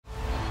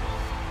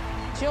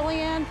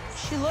Julianne,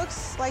 she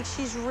looks like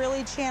she's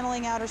really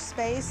channeling outer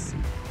space.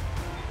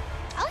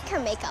 I like her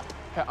makeup.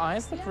 Her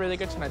eyes look really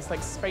good tonight. It's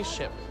like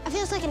spaceship. It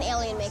feels like an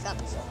alien makeup.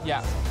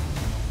 Yeah.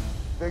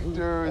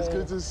 Victor, it's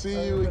good to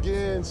see you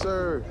again,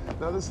 sir.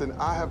 Now listen,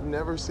 I have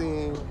never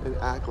seen an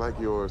act like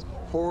yours.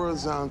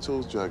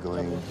 Horizontal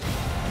juggling.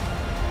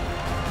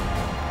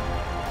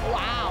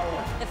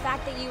 Wow. The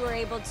fact that you were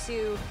able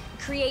to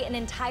create an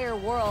entire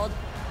world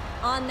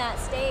on that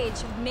stage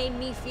made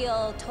me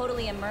feel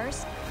totally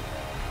immersed.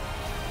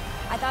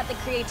 I thought the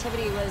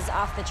creativity was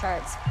off the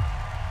charts.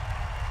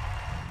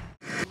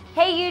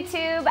 Hey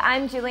YouTube,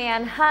 I'm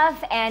Julianne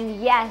Hough,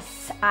 and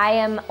yes, I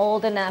am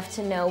old enough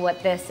to know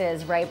what this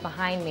is right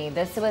behind me.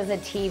 This was a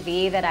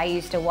TV that I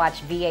used to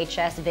watch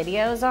VHS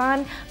videos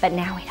on, but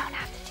now we don't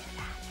have to do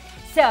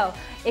that. So,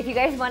 if you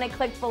guys want to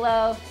click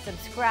below,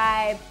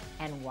 subscribe,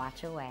 and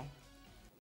watch away.